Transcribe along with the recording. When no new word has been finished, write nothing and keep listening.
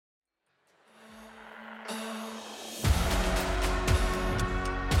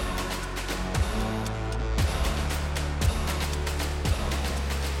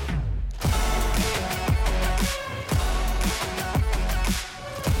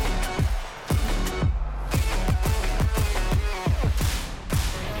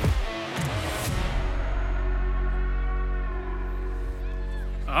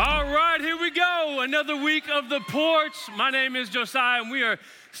another week of The Porch. My name is Josiah, and we are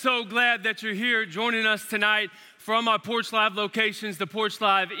so glad that you're here joining us tonight from our Porch Live locations, the Porch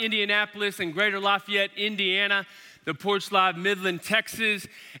Live Indianapolis and Greater Lafayette, Indiana, the Porch Live Midland, Texas,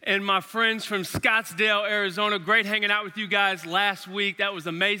 and my friends from Scottsdale, Arizona. Great hanging out with you guys last week. That was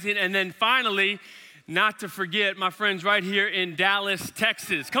amazing. And then finally, not to forget, my friends right here in Dallas,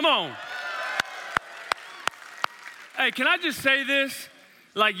 Texas. Come on. Hey, can I just say this?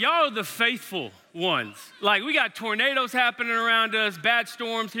 Like, y'all are the faithful ones. Like, we got tornadoes happening around us, bad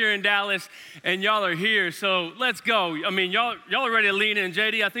storms here in Dallas, and y'all are here, so let's go. I mean, y'all are ready to lean in.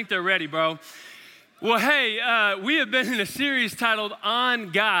 JD, I think they're ready, bro. Well, hey, we have been in a series titled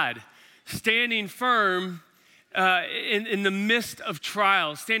On God, standing firm in the midst of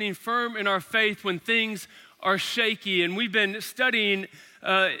trials, standing firm in our faith when things are shaky, and we've been studying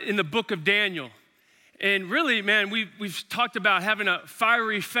in the book of Daniel. And really, man, we've talked about having a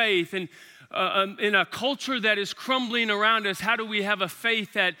fiery faith, and in a culture that is crumbling around us, how do we have a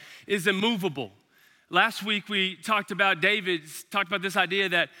faith that is immovable? Last week, we talked about this idea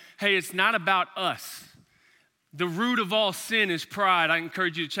that, hey, it's not about us. The root of all sin is pride. I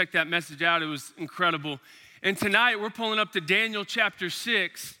encourage you to check that message out. It was incredible. And tonight, we're pulling up to Daniel chapter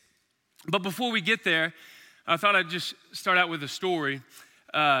 6. But before we get there, I thought I'd just start out with a story.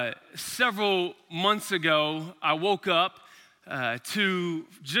 Several months ago, I woke up to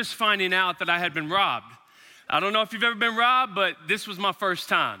just finding out that I had been robbed. I don't know if you've ever been robbed, but this was my first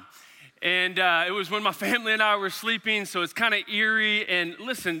time. And it was when my family and I were sleeping, so it's kind of eerie. And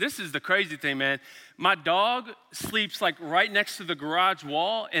listen, this is the crazy thing, man. My dog sleeps like right next to the garage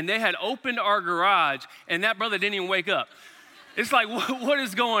wall, and they had opened our garage, and that brother didn't even wake up. It's like, what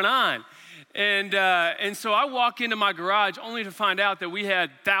is going on? And so I walk into my garage only to find out that we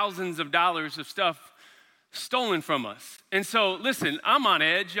had thousands of dollars of stuff stolen from us. And so, listen, I'm on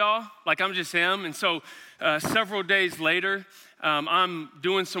edge, y'all. Like, I'm just him. And so several days later, I'm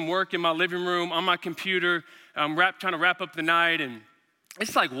doing some work in my living room on my computer. I'm trying to wrap up the night, and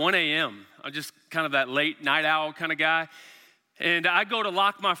it's like 1 a.m. I'm just kind of that late night owl kind of guy. And I go to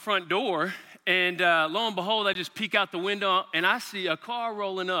lock my front door, and lo and behold, I just peek out the window, and I see a car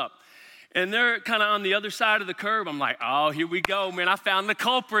rolling up. And they're kind of on the other side of the curb. I'm like, oh, here we go, man. I found the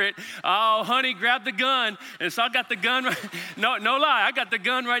culprit. Oh, honey, grab the gun. And so I got the gun. No lie. I got the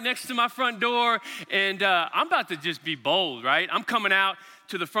gun right next to my front door. And I'm about to just be bold, right? I'm coming out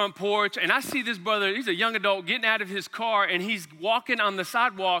to the front porch, and I see this brother. He's a young adult getting out of his car, and he's walking on the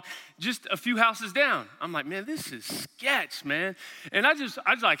sidewalk just a few houses down. I'm like, man, this is sketch, man. And I was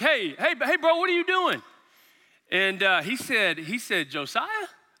like, hey, bro, what are you doing? And he said, Josiah?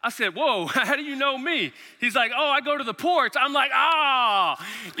 I said, whoa, how do you know me? He's like, oh, I go to the porch. I'm like,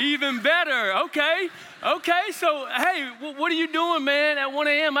 even better. Okay. So, hey, what are you doing, man? At 1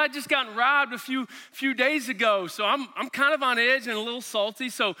 a.m., I just gotten robbed a few days ago. So I'm kind of on edge and a little salty.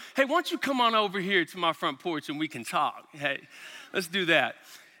 So, hey, why don't you come on over here to my front porch and we can talk? Hey, let's do that.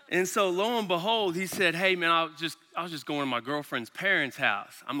 And so lo and behold, he said, hey, man, I was just going to my girlfriend's parents'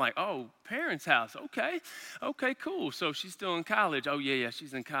 house. I'm like, oh, parents' house, okay, cool. So she's still in college. Oh, yeah,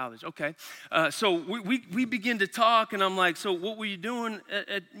 she's in college. Okay. So we begin to talk, and I'm like, so what were you doing?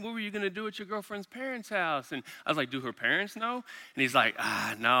 What were you going to do at your girlfriend's parents' house? And I was like, do her parents know? And he's like,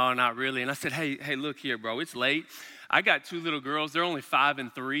 no, not really. And I said, hey, look here, bro, it's late. I got 2 little girls. They're only 5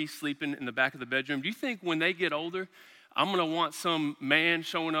 and 3 sleeping in the back of the bedroom. Do you think when they get older, I'm going to want some man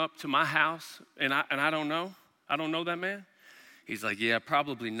showing up to my house, and I don't know? I don't know that man? He's like, yeah,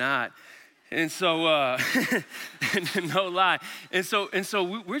 probably not. And so, no lie. And so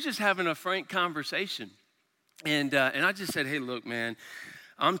we're just having a frank conversation. And I just said, hey, look, man,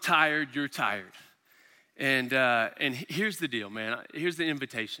 I'm tired, you're tired. And here's the deal, man. Here's the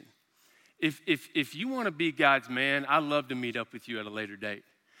invitation. If you want to be God's man, I'd love to meet up with you at a later date.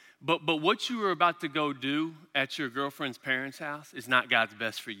 But what you are about to go do at your girlfriend's parents' house is not God's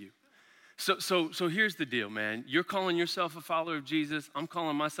best for you. So here's the deal, man. You're calling yourself a follower of Jesus. I'm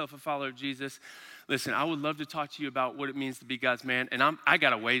calling myself a follower of Jesus. Listen, I would love to talk to you about what it means to be God's man. And I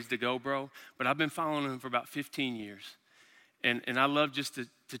got a ways to go, bro. But I've been following him for about 15 years. And I love just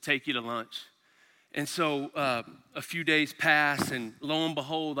to take you to lunch. And so a few days pass, and lo and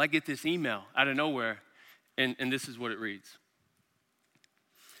behold, I get this email out of nowhere. And this is what it reads.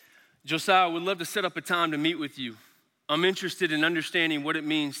 Josiah, I would love to set up a time to meet with you. I'm interested in understanding what it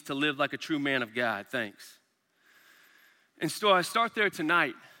means to live like a true man of God. Thanks. And so I start there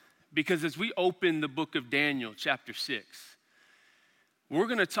tonight because as we open the book of Daniel, chapter 6, we're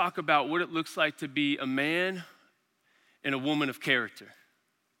going to talk about what it looks like to be a man and a woman of character.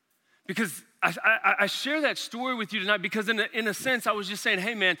 Because I share that story with you tonight because in a sense, I was just saying,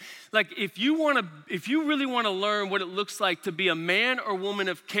 hey man, like if you really want to learn what it looks like to be a man or woman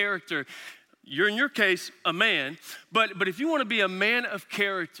of character, you're in your case a man, but if you want to be a man of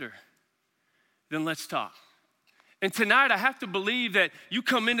character, then let's talk. And tonight, I have to believe that you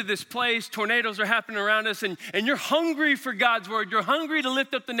come into this place, tornadoes are happening around us, and you're hungry for God's word. You're hungry to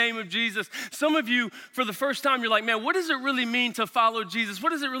lift up the name of Jesus. Some of you, for the first time, you're like, man, what does it really mean to follow Jesus?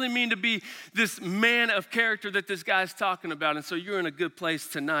 What does it really mean to be this man of character that this guy's talking about? And so you're in a good place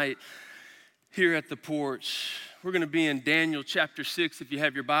tonight here at the porch. We're going to be in Daniel chapter 6. If you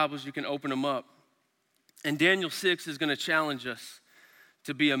have your Bibles, you can open them up. And Daniel 6 is going to challenge us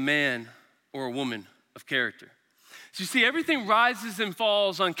to be a man or a woman of character. So you see, everything rises and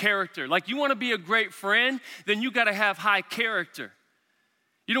falls on character. Like you want to be a great friend, then you got to have high character.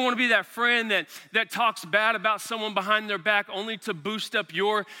 You don't want to be that friend that talks bad about someone behind their back only to boost up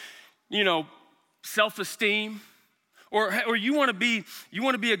your, self-esteem. Or you want to be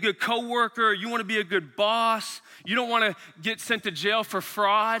a good coworker, you want to be a good boss. You don't want to get sent to jail for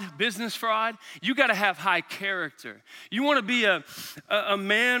fraud, business fraud. You got to have high character. You want to be a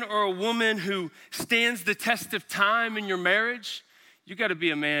man or a woman who stands the test of time in your marriage. You got to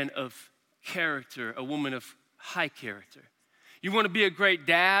be a man of character, a woman of high character. You want to be a great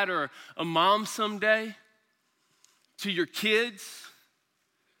dad or a mom someday to your kids,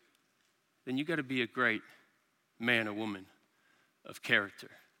 then you got to be a great man or woman of character.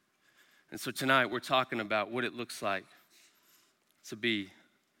 And so tonight we're talking about what it looks like to be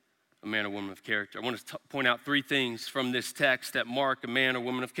a man or woman of character. I want to point out three things from this text that mark a man or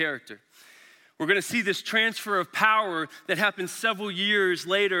woman of character. We're going to see this transfer of power that happens several years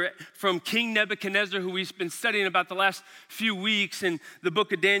later from King Nebuchadnezzar, who we've been studying about the last few weeks in the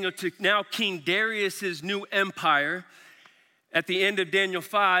book of Daniel, to now King Darius's new empire. At the end of Daniel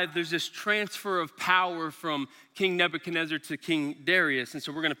 5, there's this transfer of power from King Nebuchadnezzar to King Darius. And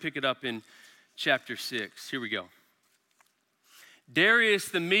so we're going to pick it up in chapter 6. Here we go. Darius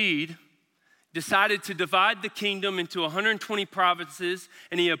the Mede decided to divide the kingdom into 120 provinces,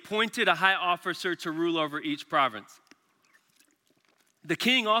 and he appointed a high officer to rule over each province. The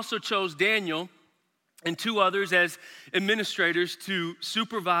king also chose Daniel and two others as administrators to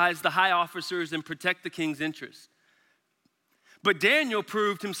supervise the high officers and protect the king's interests. But Daniel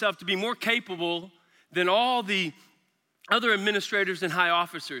proved himself to be more capable than all the other administrators and high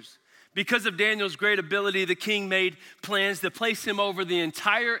officers. Because of Daniel's great ability, the king made plans to place him over the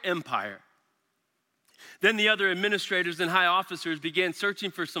entire empire. Then the other administrators and high officers began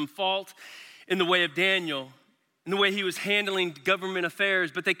searching for some fault in the way of Daniel, in the way he was handling government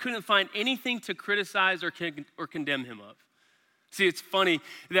affairs, but they couldn't find anything to criticize or condemn him of. See, it's funny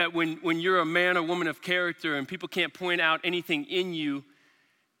that when you're a man or woman of character and people can't point out anything in you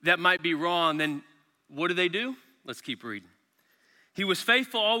that might be wrong, then what do? Let's keep reading. He was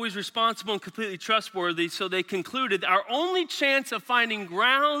faithful, always responsible, and completely trustworthy, so they concluded our only chance of finding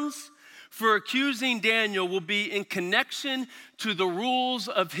grounds for accusing Daniel will be in connection to the rules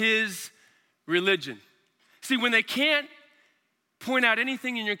of his religion. See, when they can't point out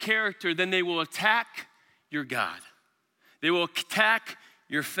anything in your character, then they will attack your God. They will attack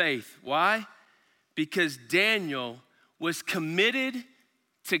your faith. Why? Because Daniel was committed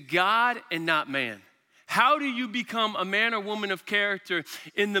to God and not man. How do you become a man or woman of character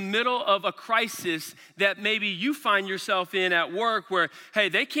in the middle of a crisis that maybe you find yourself in at work where, hey,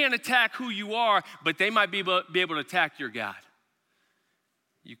 they can't attack who you are, but they might be able to attack your God?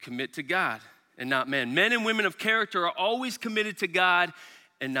 You commit to God and not man. Men and women of character are always committed to God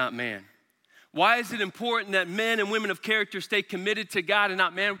and not man. Why is it important that men and women of character stay committed to God and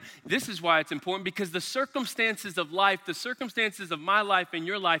not man? This is why it's important, because the circumstances of life, the circumstances of my life and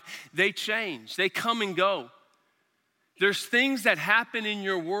your life, they change. They come and go. There's things that happen in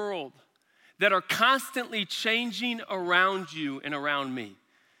your world that are constantly changing around you and around me.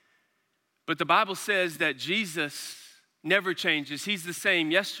 But the Bible says that Jesus never changes. He's the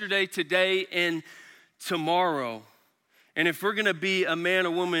same yesterday, today, and tomorrow. And if we're gonna be a man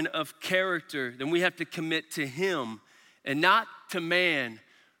or woman of character, then we have to commit to him and not to man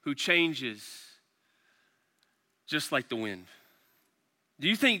who changes just like the wind. Do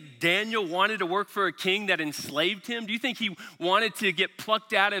you think Daniel wanted to work for a king that enslaved him? Do you think he wanted to get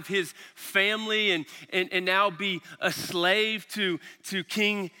plucked out of his family and now be a slave to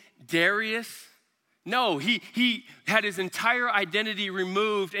King Darius? No, he had his entire identity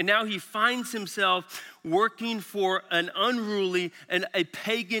removed, and now he finds himself working for an unruly and a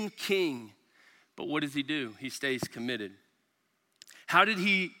pagan king. But what does he do? He stays committed. How did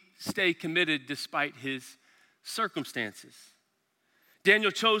he stay committed despite his circumstances?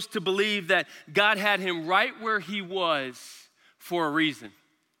 Daniel chose to believe that God had him right where he was for a reason.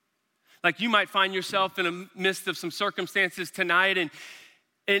 Like you might find yourself in the midst of some circumstances tonight, and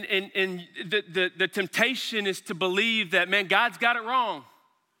the temptation is to believe that, man, God's got it wrong,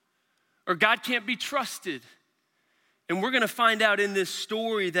 or God can't be trusted. And we're gonna find out in this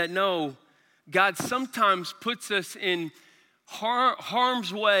story that no, God sometimes puts us in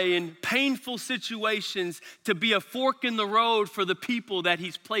harm's way, in painful situations, to be a fork in the road for the people that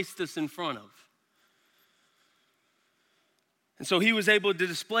he's placed us in front of. And so he was able to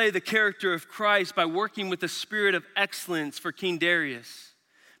display the character of Christ by working with a spirit of excellence for King Darius.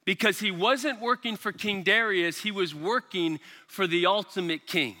 Because he wasn't working for King Darius, he was working for the ultimate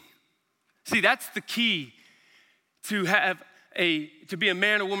king. See, that's the key to be a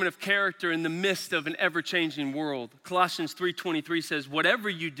man or woman of character in the midst of an ever-changing world. Colossians 3:23 says, whatever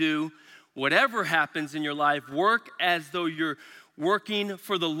you do, whatever happens in your life, work as though you're working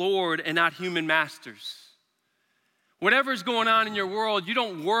for the Lord and not human masters. Whatever's going on in your world, you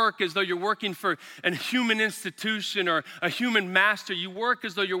don't work as though you're working for a human institution or a human master. You work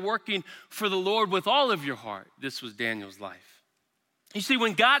as though you're working for the Lord with all of your heart. This was Daniel's life. You see,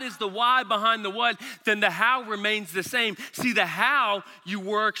 when God is the why behind the what, then the how remains the same. See, the how you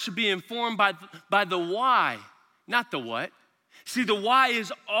work should be informed by the why, not the what. See, the why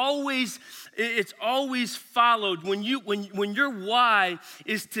is always followed. When your why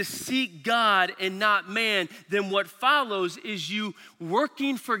is to seek God and not man, then what follows is you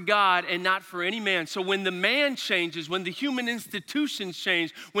working for God and not for any man. So when the man changes, when the human institutions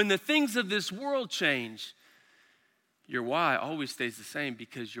change, when the things of this world change, your why always stays the same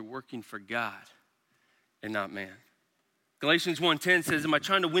because you're working for God and not man. Galatians 1:10 says, am I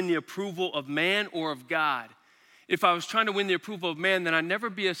trying to win the approval of man or of God? If I was trying to win the approval of man, then I'd never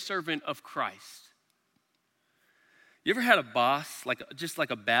be a servant of Christ. You ever had a boss, just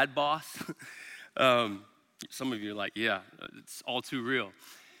like a bad boss? Some of you are like, yeah, it's all too real.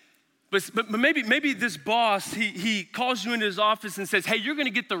 But maybe this boss, he calls you into his office and says, hey, you're gonna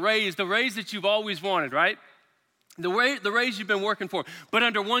get the raise that you've always wanted, right? The raise you've been working for, but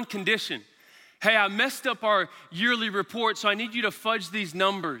under one condition. Hey, I messed up our yearly report, so I need you to fudge these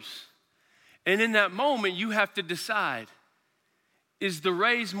numbers. And in that moment, you have to decide, is the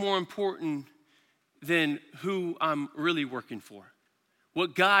raise more important than who I'm really working for?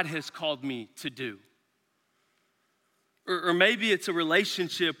 What God has called me to do? Or maybe it's a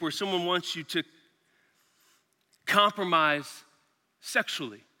relationship where someone wants you to compromise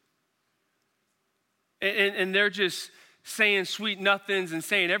sexually. And they're just saying sweet nothings and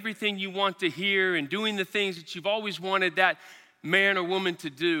saying everything you want to hear and doing the things that you've always wanted that man or woman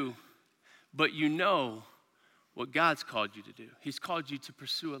to do. But you know what God's called you to do. He's called you to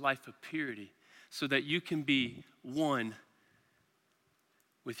pursue a life of purity so that you can be one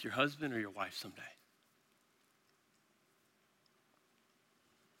with your husband or your wife someday.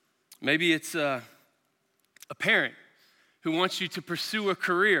 Maybe it's a parent who wants you to pursue a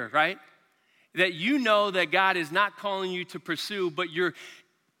career, right? That you know that God is not calling you to pursue, but you're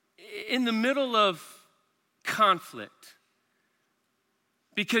in the middle of conflict.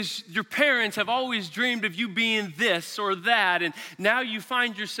 Because your parents have always dreamed of you being this or that, and now you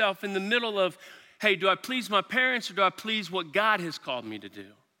find yourself in the middle of, hey, do I please my parents or do I please what God has called me to do?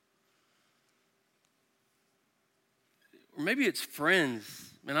 Or maybe it's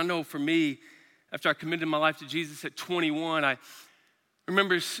friends. And I know for me, after I committed my life to Jesus at 21, I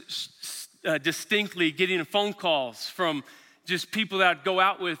remember distinctly getting phone calls from just people that I'd go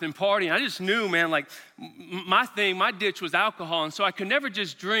out with and party. I just knew, man, like my ditch was alcohol. And so I could never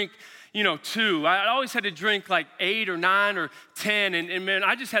just drink, 2. I always had to drink like 8 or 9 or 10. And man,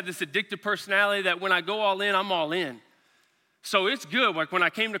 I just had this addictive personality that when I go all in, I'm all in. So it's good. Like when I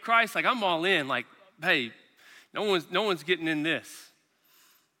came to Christ, like I'm all in. Like, hey, no one's getting in this.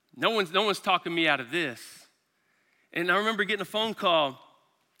 No one's talking me out of this. And I remember getting a phone call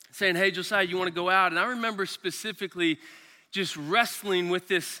saying, hey, Josiah, you want to go out? And I remember specifically just wrestling with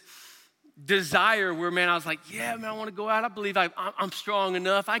this desire where, man, I was like, yeah, man, I want to go out. I believe I'm strong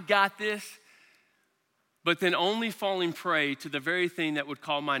enough. I got this. But then only falling prey to the very thing that would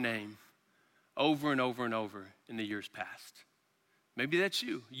call my name over and over and over in the years past. Maybe that's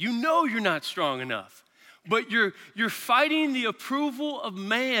you. You know you're not strong enough. But you're fighting the approval of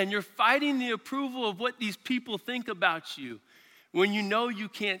man. You're fighting the approval of what these people think about you when you know you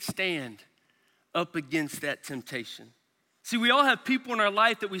can't stand up against that temptation. See, we all have people in our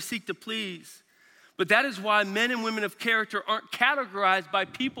life that we seek to please, but that is why men and women of character aren't categorized by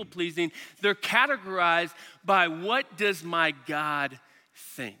people pleasing. They're categorized by what does my God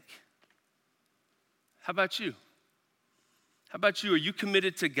think? How about you? How about you? Are you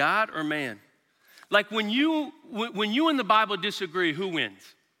committed to God or man? Like when you and the Bible disagree, who wins?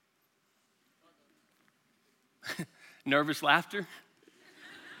 Nervous laughter?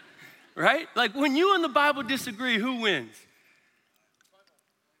 Right? Like when you and the Bible disagree, who wins?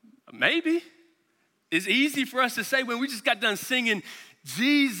 Maybe. It's easy for us to say when we just got done singing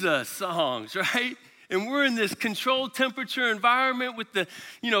Jesus songs, right? And we're in this controlled temperature environment with the,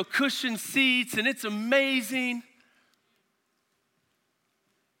 cushioned seats, and it's amazing.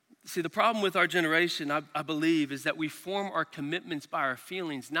 See, the problem with our generation, I believe, is that we form our commitments by our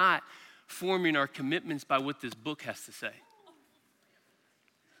feelings, not forming our commitments by what this book has to say.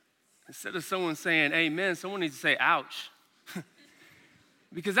 Instead of someone saying amen, someone needs to say ouch.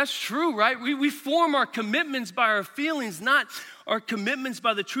 Because that's true, right? We form our commitments by our feelings, not our commitments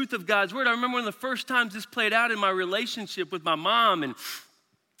by the truth of God's word. I remember one of the first times this played out in my relationship with my mom. And,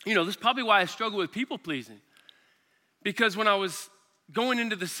 this is probably why I struggle with people pleasing. Because when I was going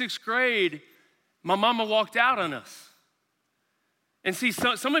into the 6th grade, my mama walked out on us. And see,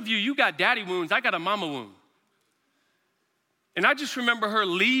 some of you got daddy wounds. I got a mama wound. And I just remember her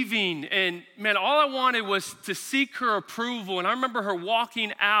leaving, and man, all I wanted was to seek her approval. And I remember her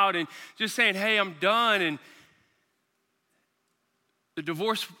walking out and just saying, hey, I'm done. And the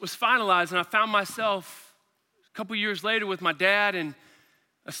divorce was finalized, and I found myself a couple years later with my dad and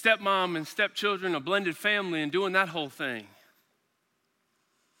a stepmom and stepchildren, a blended family, and doing that whole thing.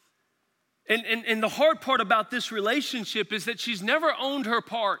 And the hard part about this relationship is that she's never owned her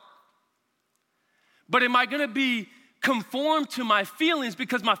part. But am I going to be conformed to my feelings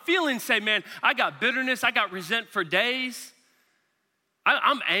because my feelings say, man, I got bitterness, I got resent for days,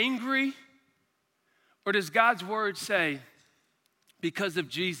 I'm angry? Or does God's word say, because of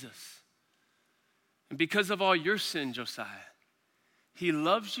Jesus and because of all your sin, Josiah, he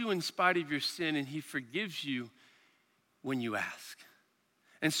loves you in spite of your sin and he forgives you when you ask?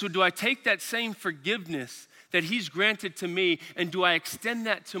 And so do I take that same forgiveness that he's granted to me and do I extend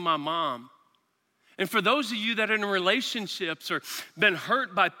that to my mom? And for those of you that are in relationships or been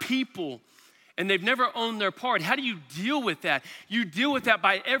hurt by people and they've never owned their part, how do you deal with that? You deal with that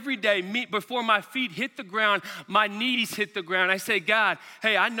by every day, before my feet hit the ground, my knees hit the ground. I say, God,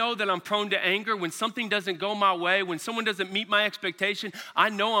 hey, I know that I'm prone to anger. When something doesn't go my way, when someone doesn't meet my expectation, I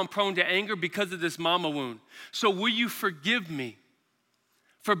know I'm prone to anger because of this mama wound. So will you forgive me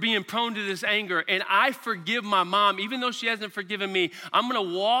for being prone to this anger? And I forgive my mom, even though she hasn't forgiven me. I'm gonna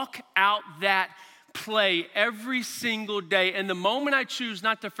walk out that play every single day. And the moment I choose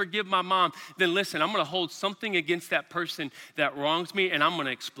not to forgive my mom, then listen, I'm gonna hold something against that person that wrongs me and I'm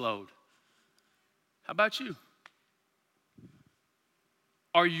gonna explode. How about you?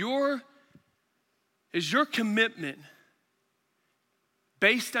 Is your commitment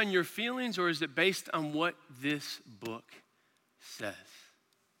based on your feelings or is it based on what this book says?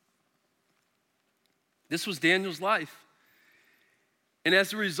 This was Daniel's life. And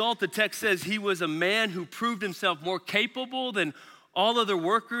as a result, the text says he was a man who proved himself more capable than all other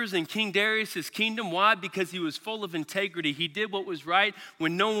workers in King Darius' kingdom. Why? Because he was full of integrity. He did what was right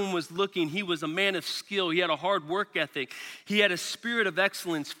when no one was looking. He was a man of skill. He had a hard work ethic. He had a spirit of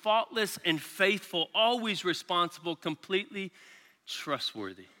excellence, faultless and faithful, always responsible, completely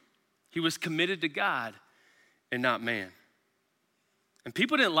trustworthy. He was committed to God and not man. And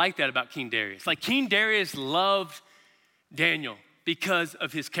people didn't like that about King Darius. Like King Darius loved Daniel because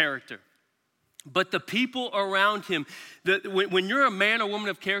of his character. But the people around him, when you're a man or woman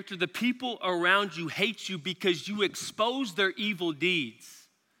of character, the people around you hate you because you expose their evil deeds.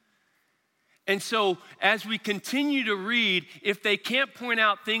 And so as we continue to read, if they can't point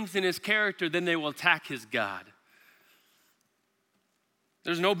out things in his character, then they will attack his God.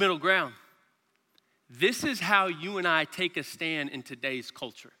 There's no middle ground. This is how you and I take a stand in today's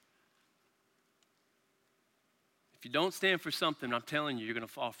culture. If you don't stand for something, I'm telling you, you're going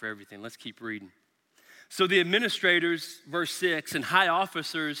to fall for everything. Let's keep reading. So the administrators, verse 6, and high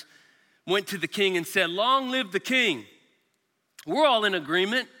officers went to the king and said, long live the king. We're all in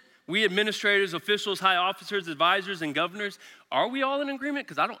agreement. We administrators, officials, high officers, advisors, and governors. Are we all in agreement?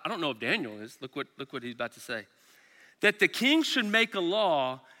 Because I don't know if Daniel is. Look what he's about to say. That the king should make a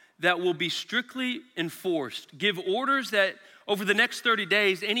law that will be strictly enforced. Give orders that over the next 30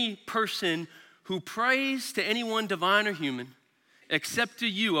 days, any person who prays to anyone divine or human, except to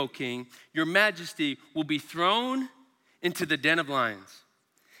you, O king, your majesty, will be thrown into the den of lions.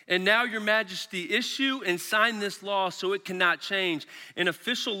 And now, your majesty, issue and sign this law so it cannot change, an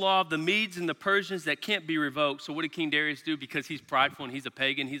official law of the Medes and the Persians that can't be revoked. So what did King Darius do? Because he's prideful and he's a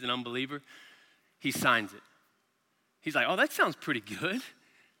pagan, he's an unbeliever, he signs it. He's like, oh, that sounds pretty good.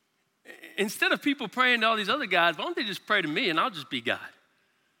 instead of people praying to all these other guys, why don't they just pray to me and I'll just be God?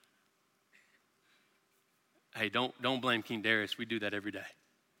 Hey, don't blame King Darius. We do that every day.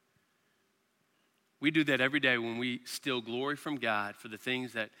 We do that every day when we steal glory from God for the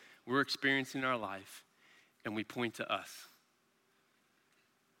things that we're experiencing in our life, and we point to us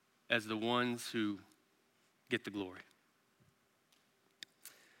as the ones who get the glory.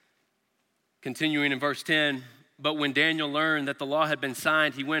 Continuing in verse 10, but when Daniel learned that the law had been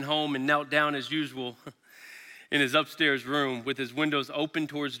signed, he went home and knelt down as usual in his upstairs room with his windows open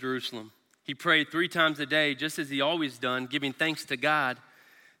towards Jerusalem. He prayed 3 times a day, just as he always done, giving thanks to God.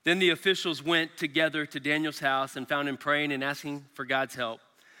 Then the officials went together to Daniel's house and found him praying and asking for God's help.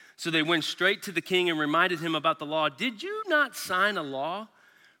 So they went straight to the king and reminded him about the law. Did you not sign a law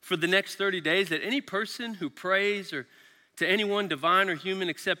for the next 30 days that any person who prays or to anyone, divine or human,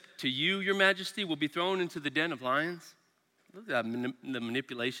 except to you, your majesty, will be thrown into the den of lions? Look at the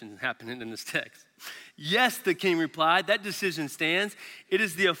manipulation happening in this text. Yes, the king replied, that decision stands. It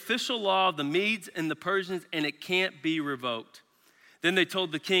is the official law of the Medes and the Persians, and it can't be revoked. Then they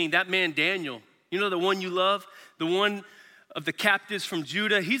told the king, that man Daniel, you know the one you love, the one of the captives from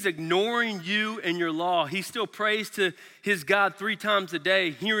Judah, he's ignoring you and your law. He still prays to his God 3 times a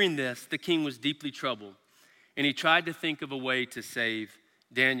day. Hearing this, the king was deeply troubled, and he tried to think of a way to save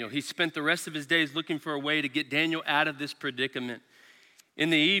Daniel. He spent the rest of his days looking for a way to get Daniel out of this predicament. In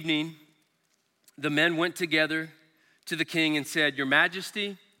the evening, the men went together to the king and said, Your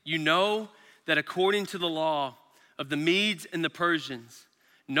Majesty, you know that according to the law of the Medes and the Persians,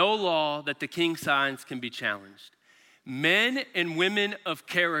 no law that the king signs can be challenged. Men and women of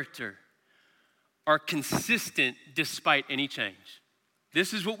character are consistent despite any change.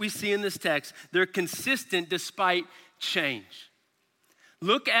 This is what we see in this text. They're consistent despite change.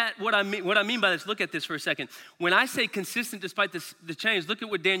 Look at what I mean by this. Look at this for a second. When I say consistent despite the change, look at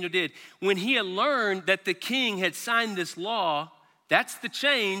what Daniel did. When he had learned that the king had signed this law, that's the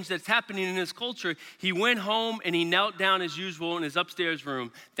change that's happening in his culture. He went home and he knelt down as usual in his upstairs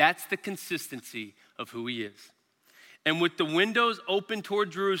room. That's the consistency of who he is. And with the windows open toward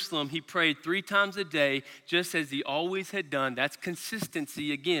Jerusalem, he prayed 3 times a day, just as he always had done. That's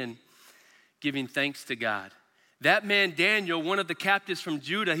consistency again, giving thanks to God. That man, Daniel, one of the captives from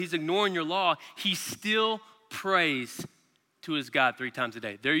Judah, he's ignoring your law. He still prays to his God 3 times a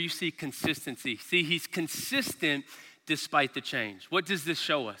day. There you see consistency. See, he's consistent despite the change. What does this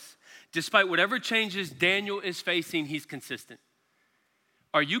show us? Despite whatever changes Daniel is facing, he's consistent.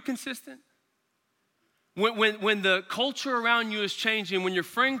 Are you consistent? When the culture around you is changing, when your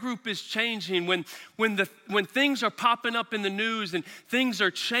friend group is changing, when things are popping up in the news and things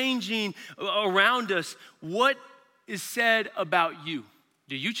are changing around us, what is said about you?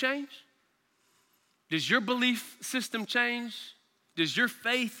 Do you change? Does your belief system change? Does your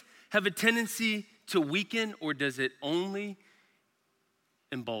faith have a tendency to weaken, or does it only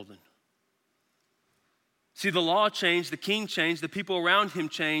embolden? See, the law changed, the king changed, the people around him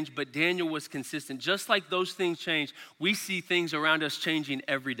changed, but Daniel was consistent. Just like those things changed, we see things around us changing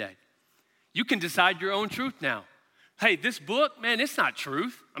every day. You can decide your own truth now. Hey, this book, man, it's not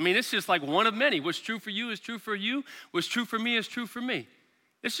truth. I mean, it's just like one of many. What's true for you is true for you. What's true for me is true for me.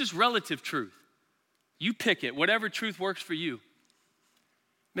 It's just relative truth. You pick it, whatever truth works for you.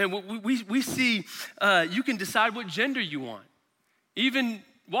 Man, we see you can decide what gender you want. Even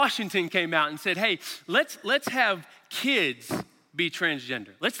Washington came out and said, hey, let's have kids be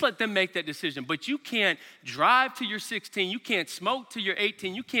transgender. Let's let them make that decision. But you can't drive till you're 16. You can't smoke till you're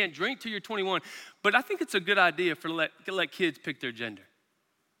 18. You can't drink till you're 21. But I think it's a good idea to let kids pick their gender.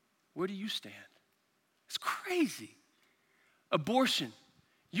 Where do you stand? It's crazy. Abortion.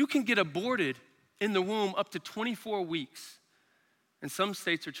 You can get aborted in the womb up to 24 weeks. And some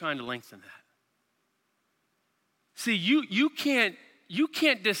states are trying to lengthen that. See, you can't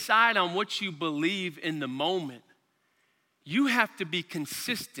decide on what you believe in the moment. You have to be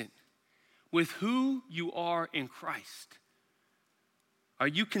consistent with who you are in Christ. Are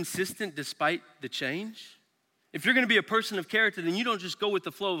you consistent despite the change? If you're going to be a person of character, then you don't just go with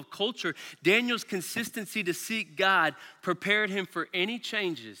the flow of culture. Daniel's consistency to seek God prepared him for any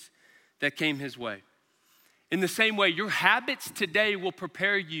changes that came his way. In the same way, your habits today will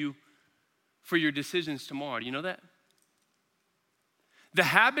prepare you for your decisions tomorrow. Do you know that? The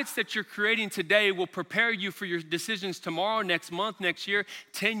habits that you're creating today will prepare you for your decisions tomorrow, next month, next year,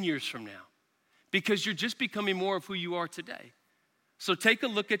 10 years from now, because you're just becoming more of who you are today. So take a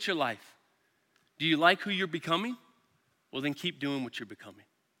look at your life. Do you like who you're becoming? Well, then keep doing what you're becoming.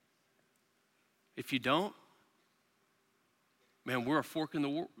 If you don't, man, we're a fork in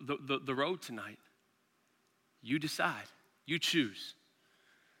the road tonight. You decide. You choose.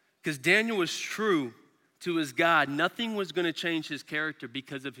 Because Daniel was true to his God. Nothing was going to change his character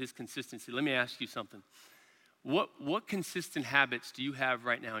because of his consistency. Let me ask you something. What consistent habits do you have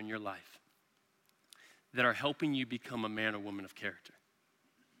right now in your life that are helping you become a man or woman of character?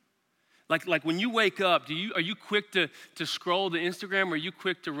 Like when you wake up, are you quick to scroll the Instagram, or are you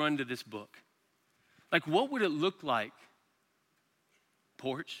quick to run to this book? Like, what would it look like?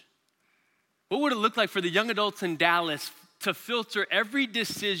 Porch? What would it look like for the young adults in Dallas to filter every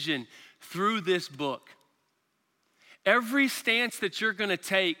decision through this book? Every stance that you're gonna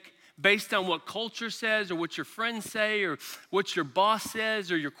take based on what culture says, or what your friends say, or what your boss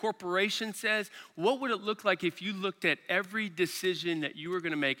says, or your corporation says, what would it look like if you looked at every decision that you were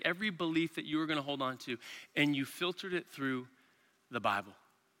gonna make, every belief that you were gonna hold on to, and you filtered it through the Bible?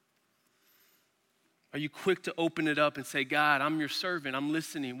 Are you quick to open it up and say, God, I'm your servant, I'm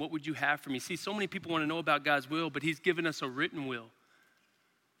listening, what would you have for me? See, so many people wanna know about God's will, but he's given us a written will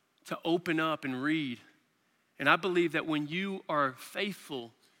to open up and read. And I believe that when you are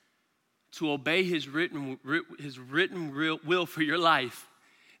faithful to obey his written will for your life,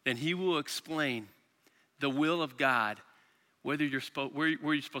 then he will explain the will of God, whether where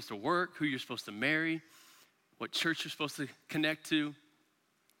you're supposed to work, who you're supposed to marry, what church you're supposed to connect to.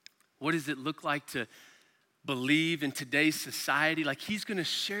 What does it look like to believe in today's society? Like, he's gonna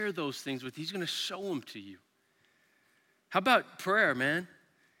share those things with you. He's gonna show them to you. How about prayer, man?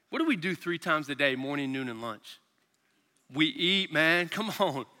 What do we do 3 times a day, morning, noon, and lunch? We eat, man, come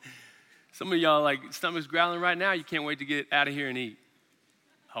on. Some of y'all, like, stomach's growling right now. You can't wait to get out of here and eat.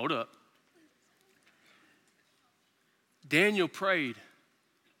 Hold up. Daniel prayed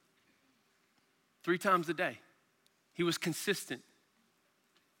 3 times a day. He was consistent.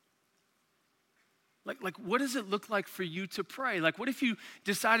 Like, what does it look like for you to pray? Like, what if you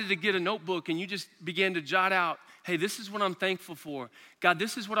decided to get a notebook and you just began to jot out, hey, this is what I'm thankful for. God,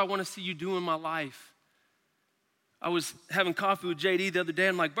 this is what I want to see you do in my life. I was having coffee with JD the other day.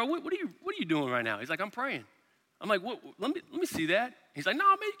 I'm like, bro, what are you doing right now? He's like, I'm praying. I'm like, what? Let me see that. He's like, no,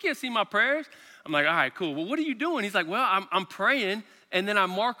 man, you can't see my prayers. I'm like, all right, cool. Well, what are you doing? He's like, well, I'm praying, and then I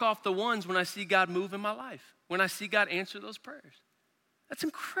mark off the ones when I see God move in my life, when I see God answer those prayers. That's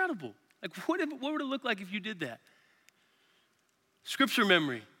incredible. Like, what would it look like if you did that? Scripture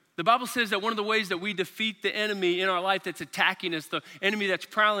memory. The Bible says that one of the ways that we defeat the enemy in our life that's attacking us, the enemy that's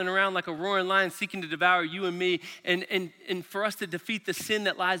prowling around like a roaring lion seeking to devour you and me, and for us to defeat the sin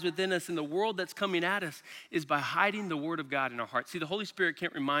that lies within us and the world that's coming at us, is by hiding the word of God in our hearts. See, the Holy Spirit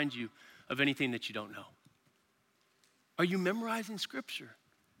can't remind you of anything that you don't know. Are you memorizing Scripture?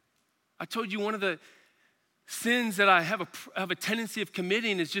 I told you one of the sins that I have a tendency of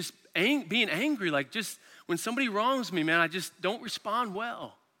committing is just being angry. Like, just when somebody wrongs me, man, I just don't respond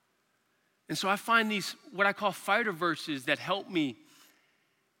well. And so I find these, what I call fighter verses, that help me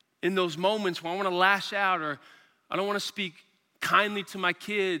in those moments where I want to lash out, or I don't want to speak kindly to my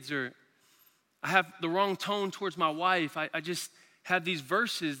kids, or I have the wrong tone towards my wife. I just have these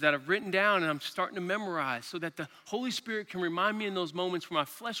verses that I've written down and I'm starting to memorize so that the Holy Spirit can remind me in those moments where my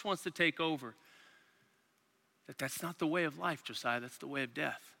flesh wants to take over that that's not the way of life, Josiah, that's the way of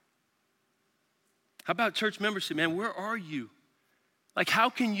death. How about church membership, man? Where are you? Like, how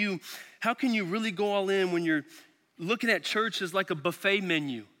can you really go all in when you're looking at church as like a buffet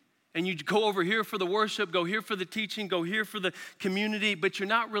menu, and you go over here for the worship, go here for the teaching, go here for the community, but you're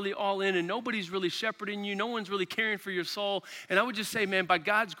not really all in, and nobody's really shepherding you, no one's really caring for your soul? And I would just say, man, by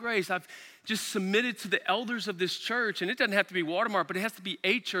God's grace, I've just submitted to the elders of this church, and it doesn't have to be Watermark, but it has to be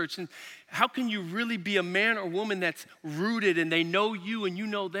a church. And how can you really be a man or woman that's rooted and they know you and you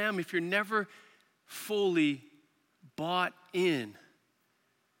know them if you're never fully bought in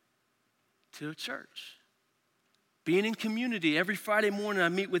to a church? Being in community. Every Friday morning I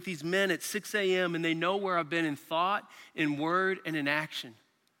meet with these men at 6 a.m. and they know where I've been in thought, in word, and in action.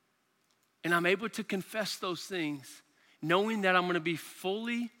 And I'm able to confess those things knowing that I'm going to be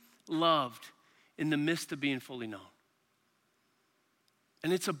fully loved in the midst of being fully known.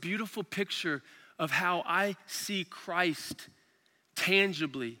 And it's a beautiful picture of how I see Christ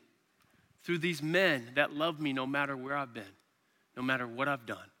tangibly through these men that love me no matter where I've been, no matter what I've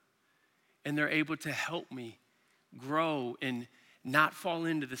done. And they're able to help me grow and not fall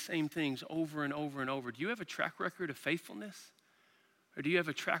into the same things over and over and over. Do you have a track record of faithfulness? Or do you have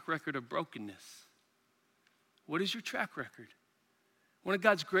a track record of brokenness? What is your track record? One of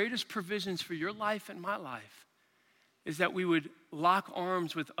God's greatest provisions for your life and my life is that we would lock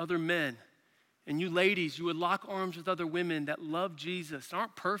arms with other men. And you ladies, you would lock arms with other women that love Jesus,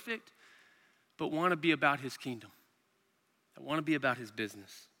 aren't perfect, but want to be about his kingdom, that want to be about his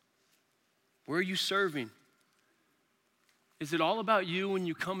business. Where are you serving? Is it all about you when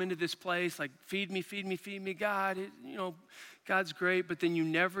you come into this place? Like, feed me, God. God's great, but then you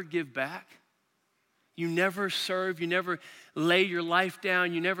never give back. You never serve. You never lay your life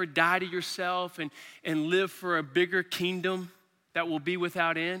down. You never die to yourself and live for a bigger kingdom that will be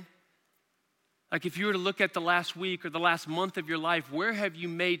without end. Like, if you were to look at the last week or the last month of your life, where have you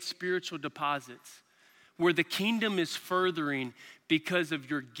made spiritual deposits where the kingdom is furthering because of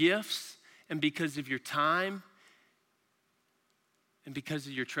your gifts and because of your time and because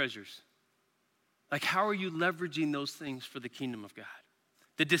of your treasures? Like, how are you leveraging those things for the kingdom of God?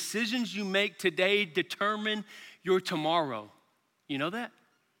 The decisions you make today determine your tomorrow. You know that?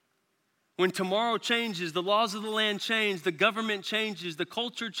 When tomorrow changes, the laws of the land change, the government changes, the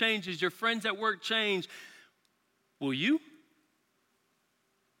culture changes, your friends at work change, will you?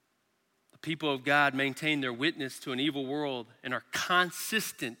 The people of God maintain their witness to an evil world and are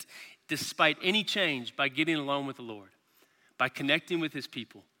consistent despite any change by getting along with the Lord, by connecting with his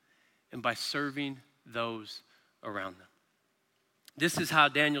people, and by serving those around them. This is how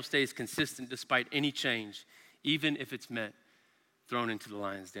Daniel stays consistent despite any change, even if it's meant thrown into the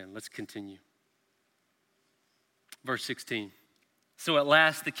lion's den. Let's continue. Verse 16. So at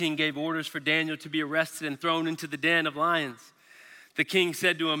last the king gave orders for Daniel to be arrested and thrown into the den of lions. The king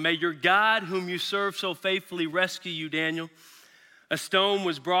said to him, "May your God, whom you serve so faithfully, rescue you, Daniel." A stone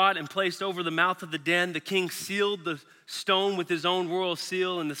was brought and placed over the mouth of the den. The king sealed the stone with his own royal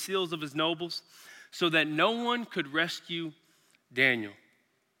seal and the seals of his nobles, so that no one could rescue Daniel.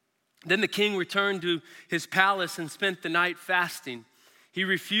 Then the king returned to his palace and spent the night fasting. He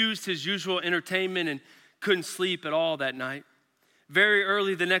refused his usual entertainment and couldn't sleep at all that night. Very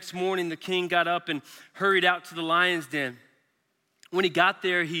early the next morning, the king got up and hurried out to the lion's den. When he got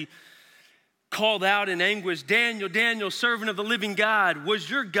there, he called out in anguish, "Daniel, Daniel, servant of the living God, was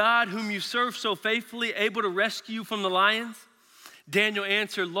your God, whom you serve so faithfully, able to rescue you from the lions?" Daniel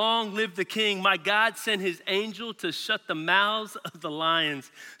answered, "Long live the king. My God sent his angel to shut the mouths of the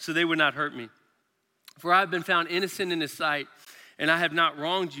lions so they would not hurt me. For I have been found innocent in his sight, and I have not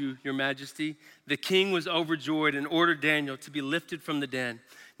wronged you, your majesty." The king was overjoyed and ordered Daniel to be lifted from the den.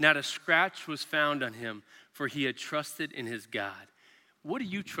 Not a scratch was found on him, for he had trusted in his God. What do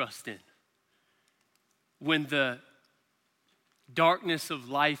you trust in when the darkness of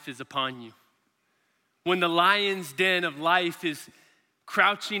life is upon you? When the lion's den of life is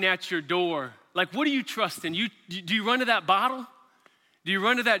crouching at your door, like, what do you trust in? Do you run to that bottle? Do you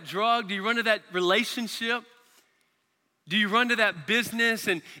run to that drug? Do you run to that relationship? Do you run to that business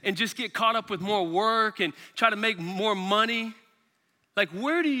and just get caught up with more work and try to make more money? Like,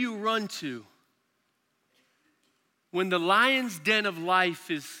 where do you run to when the lion's den of life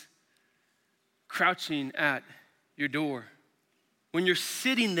is crouching at your door? When you're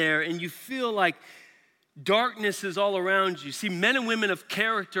sitting there and you feel like darkness is all around you. See, men and women of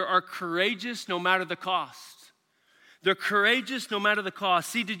character are courageous no matter the cost. They're courageous no matter the cost.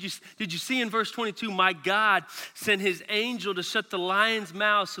 See, did you see in verse 22, "My God sent his angel to shut the lion's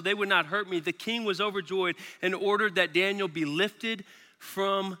mouth so they would not hurt me." The king was overjoyed and ordered that Daniel be lifted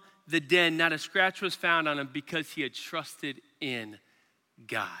from the den. Not a scratch was found on him because he had trusted in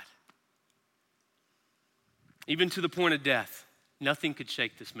God. Even to the point of death, nothing could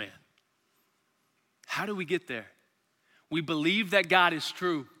shake this man. How do we get there? We believe that God is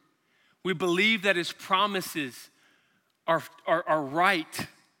true. We believe that his promises are right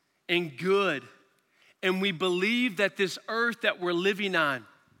and good. And we believe that this earth that we're living on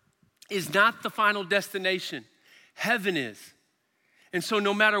is not the final destination. Heaven is. And so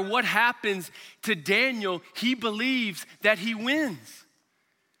no matter what happens to Daniel, he believes that he wins.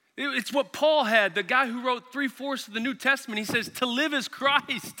 It's what Paul had, the guy who wrote 3/4 of the New Testament. He says, "To live is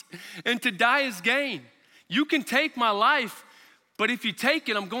Christ and to die is gain." You can take my life, but if you take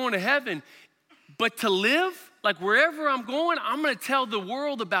it, I'm going to heaven. But to live, like wherever I'm going, I'm going to tell the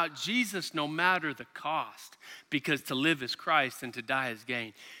world about Jesus no matter the cost, because to live is Christ and to die is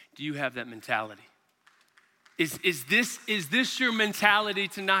gain. Do you have that mentality? Is this your mentality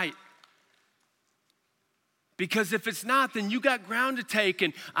tonight? Because if it's not, then you got ground to take,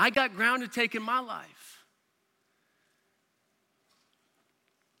 and I got ground to take in my life.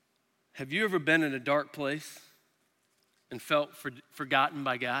 Have you ever been in a dark place and felt forgotten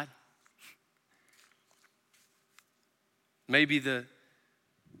by God? Maybe you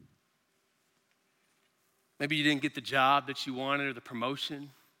didn't get the job that you wanted, or the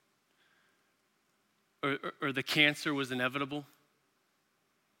promotion, or the cancer was inevitable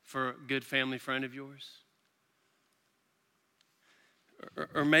for a good family friend of yours.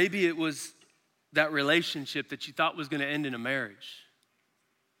 Or maybe it was that relationship that you thought was going to end in a marriage.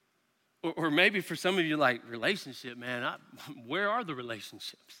 Or maybe for some of you, like, relationship, man, where are the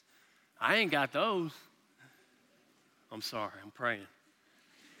relationships? I ain't got those. I'm sorry, I'm praying.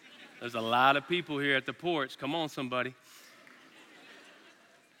 There's a lot of people here at the porch. Come on, somebody.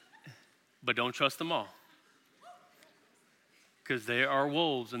 But don't trust them all. Because there are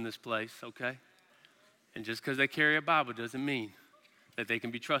wolves in this place, okay? And just because they carry a Bible doesn't mean that they can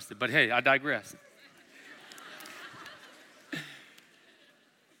be trusted. But hey, I digress.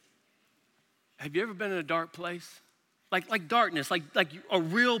 Have you ever been in a dark place? Like darkness, like a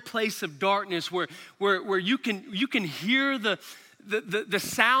real place of darkness where you can hear the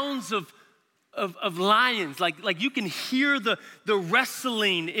sounds of lions, like you can hear the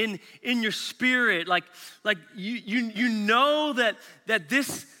wrestling in your spirit, like you know that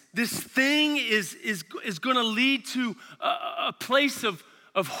this thing is going to lead to a place of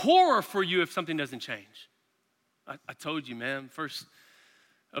horror for you if something doesn't change. I told you, man, first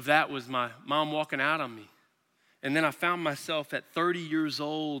of that was my mom walking out on me. And then I found myself at 30 years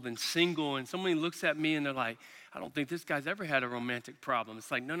old and single, and somebody looks at me and they're like, I don't think this guy's ever had a romantic problem.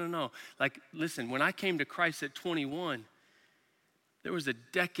 It's like, no. Like, listen, when I came to Christ at 21, there was a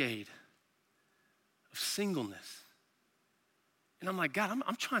decade of singleness. And I'm like, God,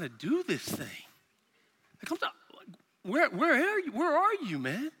 I'm trying to do this thing. Like, where are you,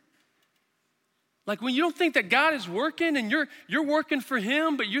 man? Like when you don't think that God is working and you're working for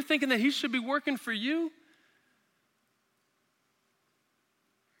him, but you're thinking that he should be working for you.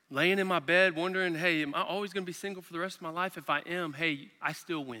 Laying in my bed wondering, hey, am I always going to be single for the rest of my life? If I am, hey, I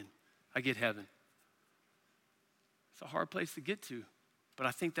still win. I get heaven. It's a hard place to get to, but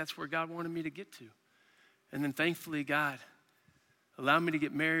I think that's where God wanted me to get to. And then thankfully, God allowed me to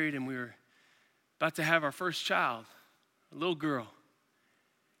get married, and we were about to have our first child, a little girl.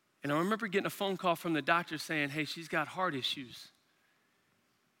 And I remember getting a phone call from the doctor saying, hey, she's got heart issues.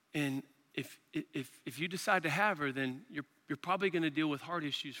 And if you decide to have her, then you're probably going to deal with heart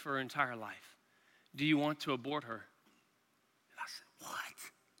issues for her entire life. Do you want to abort her? And I said,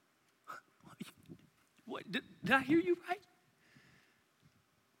 what? Did I hear you right?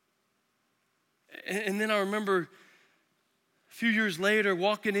 And then I remember a few years later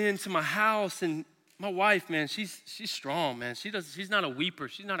walking into my house, and my wife, man, she's strong, man. She's not a weeper.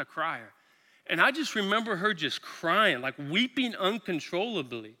 She's not a crier. And I just remember her just crying, like weeping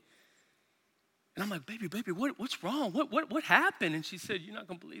uncontrollably. And I'm like, baby, what's wrong? What happened? And she said, you're not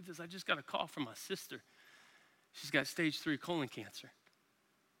going to believe this. I just got a call from my sister. She's got stage 3 colon cancer.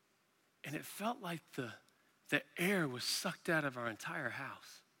 And it felt like the air was sucked out of our entire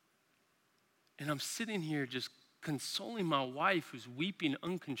house. And I'm sitting here just consoling my wife who's weeping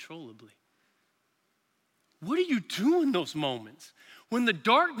uncontrollably. What do you do in those moments? When the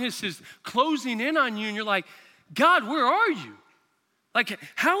darkness is closing in on you and you're like, God, where are you? Like,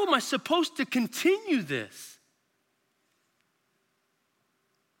 how am I supposed to continue this?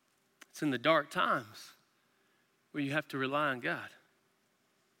 It's in the dark times where you have to rely on God.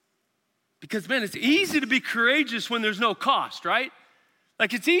 Because, man, it's easy to be courageous when there's no cost, right?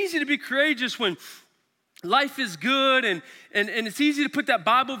 Like, it's easy to be courageous when life is good, and it's easy to put that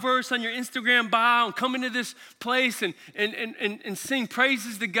Bible verse on your Instagram bio and come into this place and sing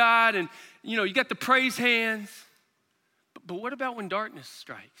praises to God, and, you know, you got the praise hands. But what about when darkness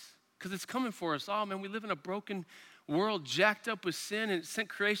strikes? Because it's coming for us all, man. We live in a broken world, jacked up with sin, and it sent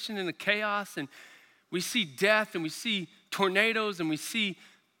creation into chaos, and we see death, and we see tornadoes, and we see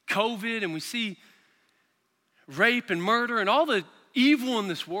COVID, and we see rape and murder and all the evil in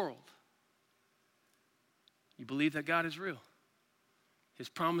this world. You believe that God is real. His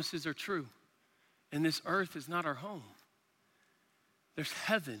promises are true. And this earth is not our home. There's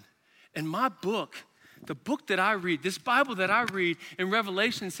heaven. And my book, the book that I read, this Bible that I read in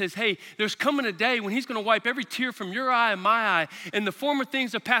Revelation says, hey, there's coming a day when he's going to wipe every tear from your eye and my eye, and the former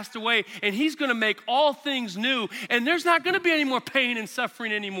things have passed away, and he's going to make all things new, and there's not going to be any more pain and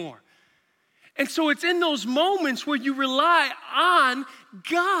suffering anymore. And so it's in those moments where you rely on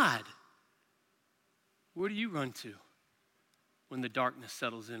God. Where do you run to when the darkness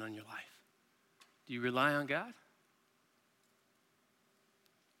settles in on your life? Do you rely on God?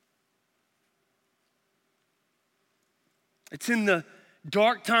 It's in the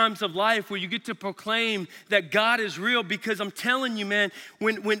dark times of life where you get to proclaim that God is real, because I'm telling you, man,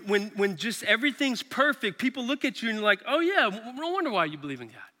 when just everything's perfect, people look at you and you're like, oh yeah, no wonder why you believe in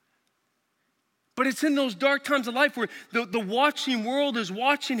God. But it's in those dark times of life where the watching world is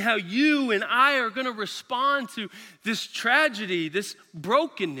watching how you and I are going to respond to this tragedy, this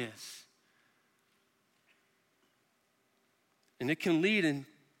brokenness. And it can lead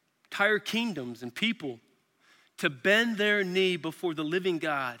entire kingdoms and people to bend their knee before the living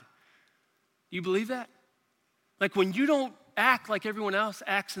God Do you believe that? Like when you don't act like everyone else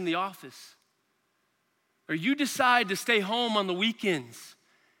acts in the office, or you decide to stay home on the weekends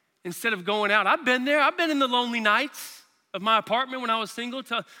instead of going out. I've been there. I've been in the lonely nights of my apartment when I was single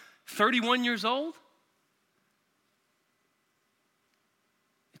till 31 years old.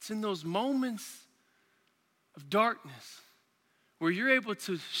 It's in those moments of darkness where you're able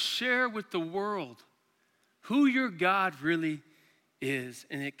to share with the world who your God really is,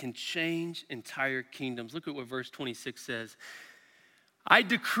 and it can change entire kingdoms. Look at what verse 26 says. I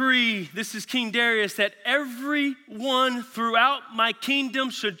decree, this is King Darius, that everyone throughout my kingdom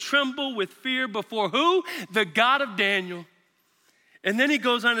should tremble with fear before who? The God of Daniel. And then he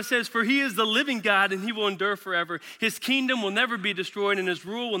goes on and says, for he is the living God and he will endure forever. His kingdom will never be destroyed and his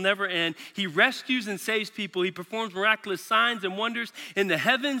rule will never end. He rescues and saves people. He performs miraculous signs and wonders in the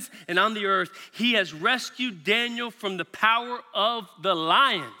heavens and on the earth. He has rescued Daniel from the power of the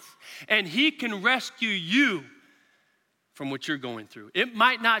lions. And he can rescue you from what you're going through. It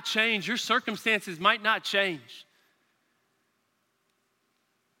might not change. Your circumstances might not change.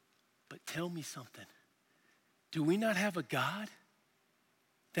 But tell me something. Do we not have a God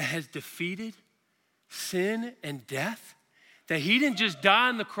that has defeated sin and death? That he didn't just die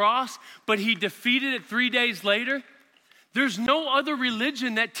on the cross, but he defeated it 3 days later? There's no other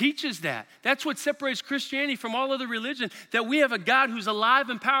religion that teaches that. That's what separates Christianity from all other religions, that we have a God who's alive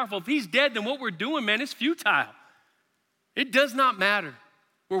and powerful. If he's dead, then what we're doing, man, is futile. It does not matter.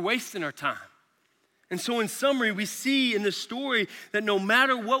 We're wasting our time. And so in summary, we see in this story that no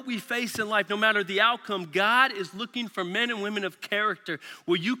matter what we face in life, no matter the outcome, God is looking for men and women of character.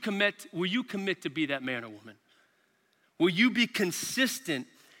 Will you commit to be that man or woman? Will you be consistent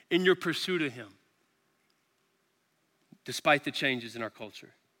in your pursuit of him, despite the changes in our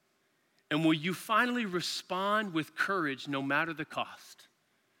culture? And will you finally respond with courage no matter the cost?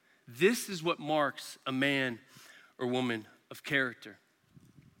 This is what marks a man or woman of character.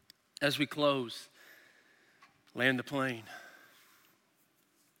 As we close, land the plane.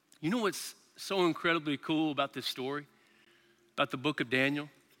 You know what's so incredibly cool about this story, about the book of Daniel?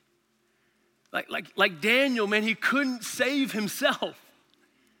 Like Daniel, man, he couldn't save himself.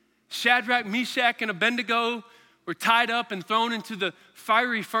 Shadrach, Meshach, and Abednego were tied up and thrown into the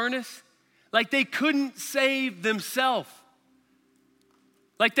fiery furnace. Like they couldn't save themselves.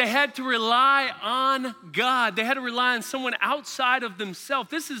 Like they had to rely on God. They had to rely on someone outside of themselves.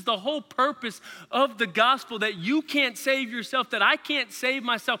 This is the whole purpose of the gospel, that you can't save yourself, that I can't save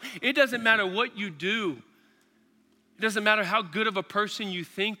myself. It doesn't matter what you do. It doesn't matter how good of a person you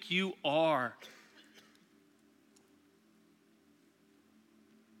think you are.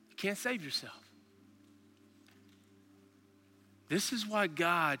 You can't save yourself. This is why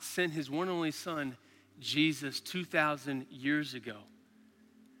God sent his one and only son, Jesus, 2,000 years ago,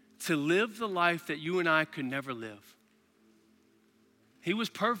 to live the life that you and I could never live. He was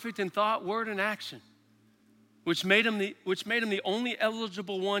perfect in thought, word, and action, which made him the only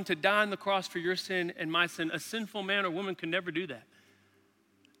eligible one to die on the cross for your sin and my sin. A sinful man or woman could never do that.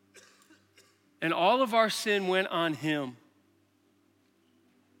 And all of our sin went on him.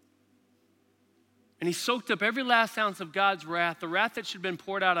 And he soaked up every last ounce of God's wrath, the wrath that should have been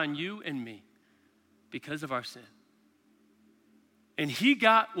poured out on you and me because of our sin. And he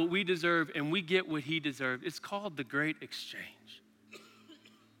got what we deserve, and we get what he deserved. It's called the great exchange.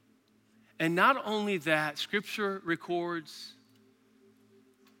 And not only that, Scripture records,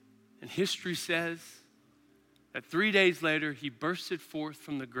 and history says, that 3 days later, he bursted forth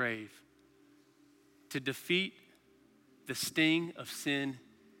from the grave to defeat the sting of sin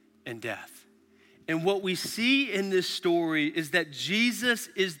and death. And what we see in this story is that Jesus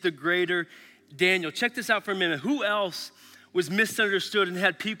is the greater Daniel. Check this out for a minute. Who else was misunderstood and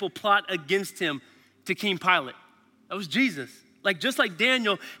had people plot against him to King Pilate? That was Jesus. Just like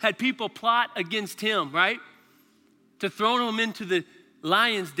Daniel had people plot against him, right? To throw him into the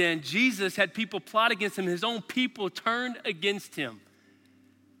lion's den. Jesus had people plot against him. His own people turned against him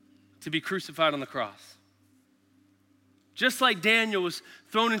to be crucified on the cross. Just like Daniel was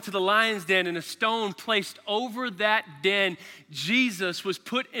thrown into the lion's den and a stone placed over that den, Jesus was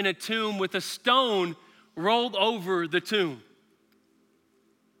put in a tomb with a stone rolled over the tomb.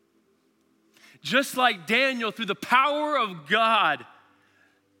 Just like Daniel, through the power of God,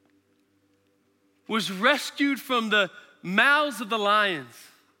 was rescued from the mouths of the lions,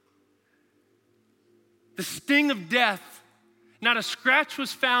 the sting of death, not a scratch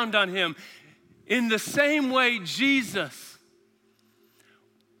was found on him. In the same way, Jesus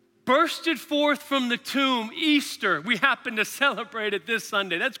bursted forth from the tomb. Easter, we happen to celebrate it this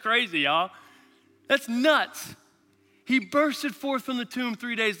Sunday. That's crazy, y'all. That's nuts. He bursted forth from the tomb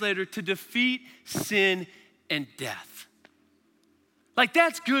 3 days later to defeat sin and death. Like,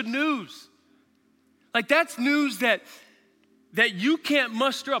 that's good news. Like, that's news that you can't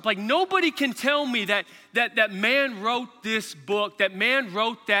muster up. Like, nobody can tell me that man wrote this book, that man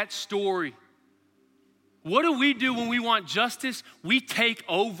wrote that story. What do we do when we want justice? We take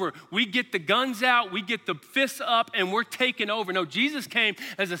over. We get the guns out, we get the fists up, and we're taking over. No, Jesus came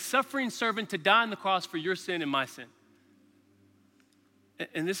as a suffering servant to die on the cross for your sin and my sin.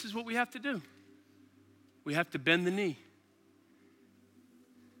 And this is what we have to do. We have to bend the knee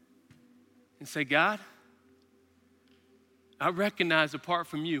and say, God, I recognize apart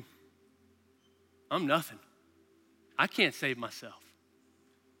from you, I'm nothing. I can't save myself.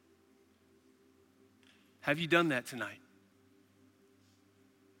 Have you done that tonight?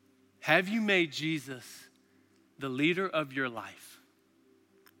 Have you made Jesus the leader of your life?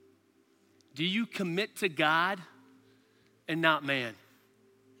 Do you commit to God and not man?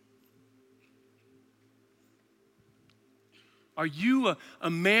 Are you a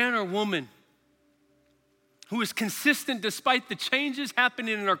man or woman who is consistent despite the changes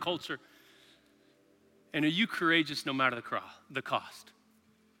happening in our culture? And are you courageous no matter the cost?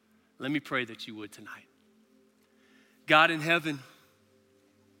 Let me pray that you would tonight. God in heaven,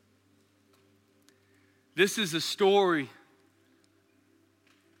 this is a story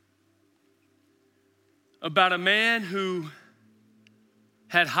about a man who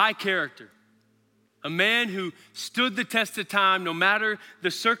had high character, a man who stood the test of time no matter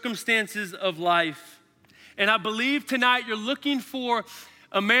the circumstances of life. And I believe tonight you're looking for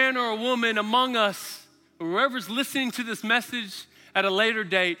a man or a woman among us, or whoever's listening to this message at a later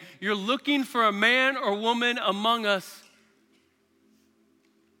date, you're looking for a man or woman among us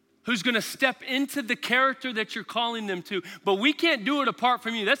who's gonna step into the character that you're calling them to. But we can't do it apart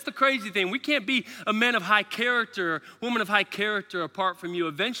from you. That's the crazy thing. We can't be a man of high character, or woman of high character apart from you.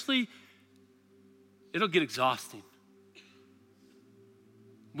 Eventually, it'll get exhausting.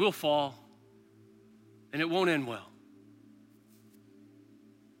 We'll fall, and it won't end well.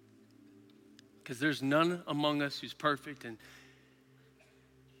 Because there's none among us who's perfect, and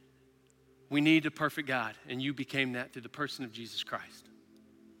we need a perfect God, and you became that through the person of Jesus Christ.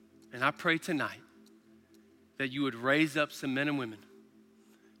 And I pray tonight that you would raise up some men and women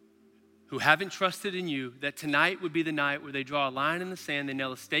who haven't trusted in you, that tonight would be the night where they draw a line in the sand, they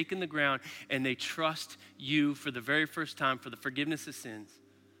nail a stake in the ground, and they trust you for the very first time for the forgiveness of sins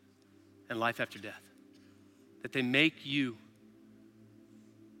and life after death. That they make you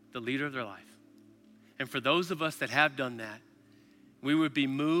the leader of their life. And for those of us that have done that, we would be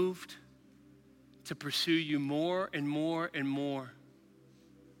moved to pursue you more and more and more,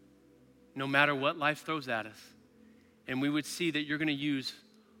 no matter what life throws at us. And we would see that you're gonna use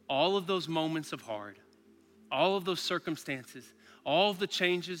all of those moments of hard, all of those circumstances, all of the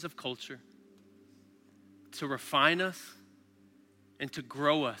changes of culture to refine us and to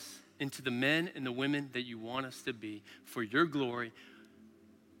grow us into the men and the women that you want us to be for your glory,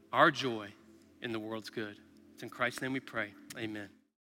 our joy, and the world's good. It's in Christ's name we pray, amen.